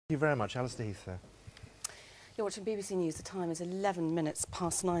Thank you very much, Alistair Heath there. You're watching BBC News. The time is 11 minutes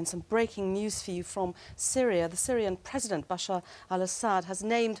past 9. Some breaking news for you from Syria. The Syrian President Bashar al-Assad has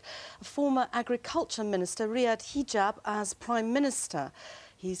named former Agriculture Minister Riyad Hijab as Prime Minister.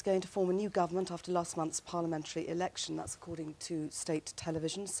 He's going to form a new government after last month's parliamentary election. That's according to state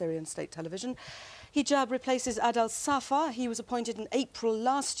television, Syrian state television. Hijab replaces Adel Safa. He was appointed in April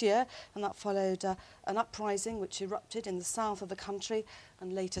last year, and that followed an uprising which erupted in the south of the country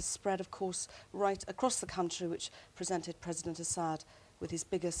and later spread, of course, right across the country, which presented President Assad with his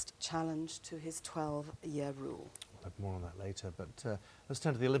biggest challenge to his 12-year rule. We'll have more on that later, but let's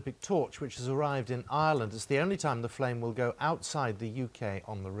turn to the Olympic torch, which has arrived in Ireland. It's the only time the flame will go outside the UK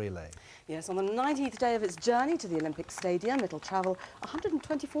on the relay. Yes, on the 19th day of its journey to the Olympic Stadium, it'll travel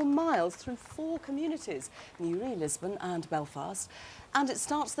 124 miles through 4 communities, Newry, Lisbon and Belfast, and it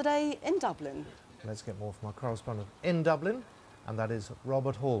starts the day in Dublin. Let's get more from our correspondent in Dublin, and that is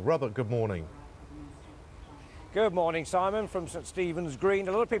Robert Hall. Robert, good morning. Good morning, Simon, from St Stephen's Green.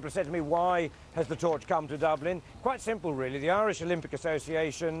 A lot of people have said to me, why has the torch come to Dublin? Quite simple, really. The Irish Olympic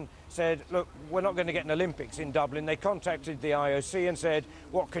Association said, look, we're not going to get an Olympics in Dublin. They contacted the IOC and said,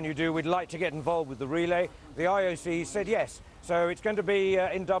 what can you do? We'd like to get involved with the relay. The IOC said yes. So it's going to be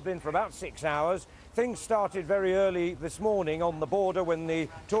in Dublin for about 6 hours. Things started very early this morning on the border when the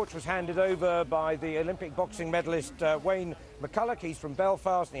torch was handed over by the Olympic boxing medalist Wayne McCulloch. He's from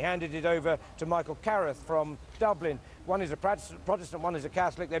Belfast, and he handed it over to Michael Carruth from Dublin. One is a Protestant, one is a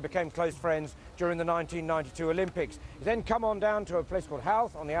Catholic. They became close friends during the 1992 Olympics. It then come on down to a place called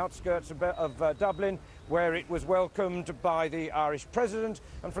Howth on the outskirts of Dublin, where it was welcomed by the Irish president,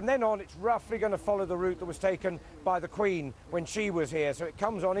 and from then on it's roughly going to follow the route that was taken by the Queen when she was here. So it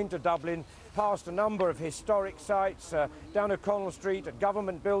comes on into Dublin, past a number of historic sites, down O'Connell Street, at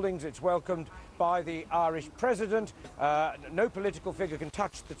government buildings. It's welcomed by the Irish president. No political figure can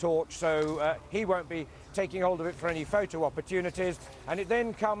touch the torch, so he won't be taking hold of it for any photo opportunities. And it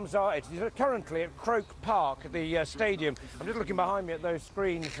then comes, it's currently at Croke Park, the stadium. I'm just looking behind me at those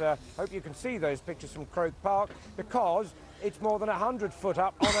screens. Hope you can see those pictures from Croke Park, because it's more than 100 foot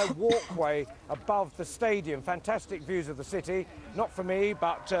up on a walkway above the stadium. Fantastic views of the city. Not for me,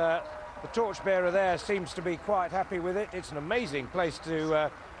 but the torchbearer there seems to be quite happy with it. It's an amazing place to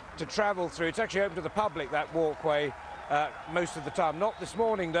travel through. It's actually open to the public, that walkway, most of the time. Not this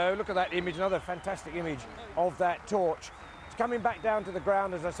morning, though. Look at that image, another fantastic image of that torch. It's coming back down to the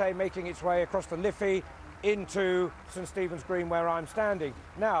ground, as I say, making its way across the Liffey into St Stephen's Green, where I'm standing.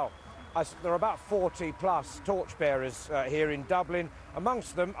 Now, there are about 40 plus torchbearers here in Dublin.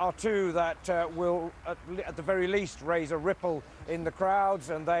 Amongst them are 2 that will, at the very least, raise a ripple in the crowds,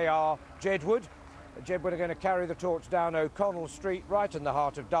 and they are Jedward. Jedward are going to carry the torch down O'Connell Street, right in the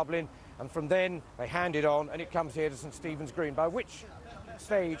heart of Dublin, and from then they hand it on and it comes here to St Stephen's Green, by which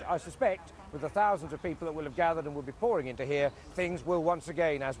stage, I suspect, with the thousands of people that will have gathered and will be pouring into here, things will once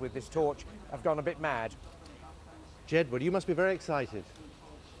again, as with this torch, have gone a bit mad. Jedward, you must be very excited.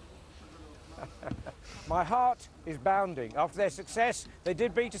 My heart is bounding. After their success, they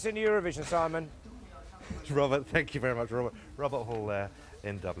did beat us in Eurovision, Simon. Robert, thank you very much, Robert. Robert Hall there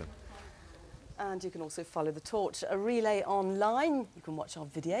in Dublin. And you can also follow the torch relay online. You can watch our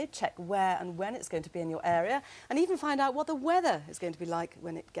video, check where and when it's going to be in your area, and even find out what the weather is going to be like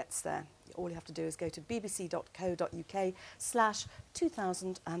when it gets there. All you have to do is go to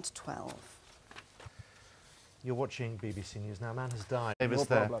bbc.co.uk/2012. You're watching BBC News Now. A man has died. No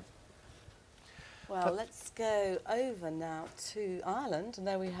problem. Well, let's go over now to Ireland, and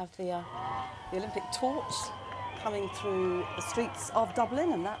there we have the Olympic torch coming through the streets of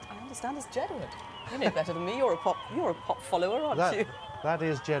Dublin, and that, I understand, is Jedward. You know better than me. You're a pop follower, aren't you? That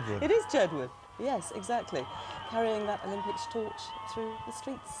is Jedward. It is Jedward. Yes, exactly. Carrying that Olympic torch through the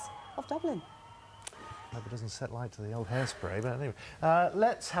streets of Dublin. I hope it doesn't set light to the old hairspray, but anyway,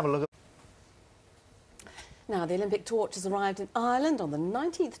 let's have a look at. Now, the Olympic torch has arrived in Ireland on the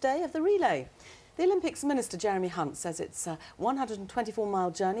 19th day of the relay. The Olympics Minister Jeremy Hunt says its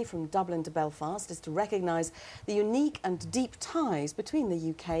 124-mile journey from Dublin to Belfast is to recognise the unique and deep ties between the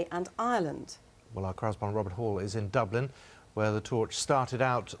UK and Ireland. Well, our correspondent Robert Hall is in Dublin, where the torch started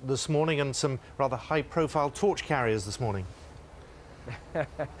out this morning, and some rather high-profile torch carriers this morning.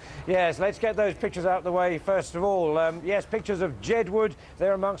 Yes, let's get those pictures out of the way first of all. Yes, pictures of Jedward.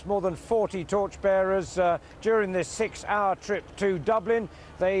 They're amongst more than 40 torchbearers during this 6-hour trip to Dublin.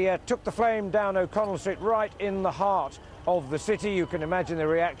 They took the flame down O'Connell Street, right in the heart of the city. You can imagine the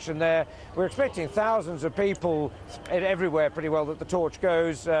reaction there. We're expecting thousands of people everywhere pretty well that the torch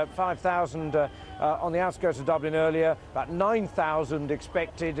goes. 5,000 on the outskirts of Dublin earlier, about 9,000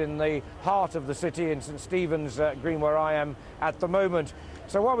 expected in the heart of the city in St Stephen's Green, where I am at the moment.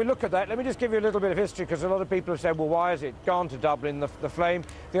 So while we look at that, let me just give you a little bit of history, because a lot of people have said, well, why has it gone to Dublin, the flame?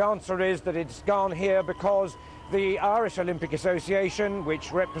 The answer is that it's gone here because the Irish Olympic Association,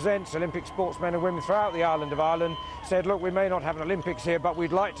 which represents Olympic sportsmen and women throughout the island of Ireland, said, look, we may not have an Olympics here, but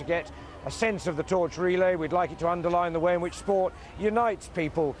we'd like to get a sense of the torch relay. We'd like it to underline the way in which sport unites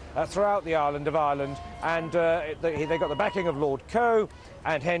people throughout the island of Ireland. And they got the backing of Lord Coe,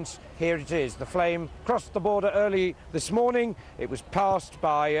 and hence here it is. The flame crossed the border early this morning. It was passed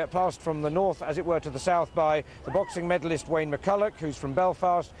from the north, as it were, to the south by the boxing medalist Wayne McCulloch, who's from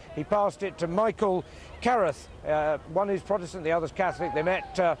Belfast. He passed it to Michael Carruth, one who's Protestant, the other's Catholic. They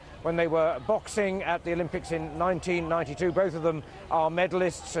met when they were boxing at the Olympics in 1992. Both of them are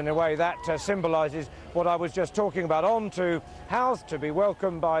medalists. In a way, that symbolises what I was just talking about. On to Howth to be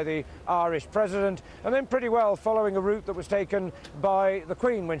welcomed by the Irish President, and then pretty well following a route that was taken by the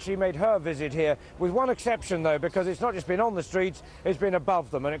Queen when she made her visit here, with one exception though, because it's not just been on the streets, it's been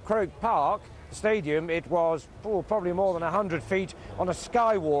above them. And at Croke Park Stadium, it was probably more than 100 feet on a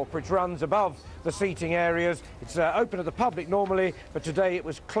skywalk which runs above the seating areas. It's open to the public normally, but today it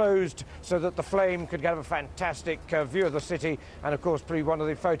was closed so that the flame could have a fantastic view of the city, and of course be one of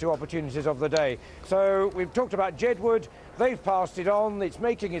the photo opportunities of the day. So we've talked about Jedward. They've passed it on. It's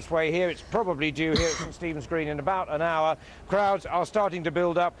making its way here. It's probably due here at St Stephen's Green in about an hour. Crowds are starting to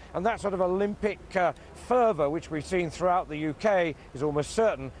build up, and that sort of Olympic fervour which we've seen throughout the UK is almost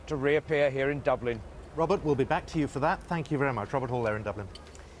certain to reappear here in Dublin. Robert, we'll be back to you for that. Thank you very much. Robert Hall there in Dublin.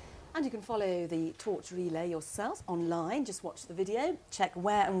 And you can follow the torch relay yourself online. Just watch the video, check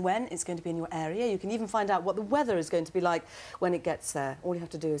where and when it's going to be in your area. You can even find out what the weather is going to be like when it gets there. All you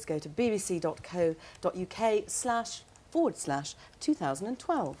have to do is go to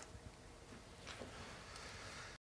bbc.co.uk//2012.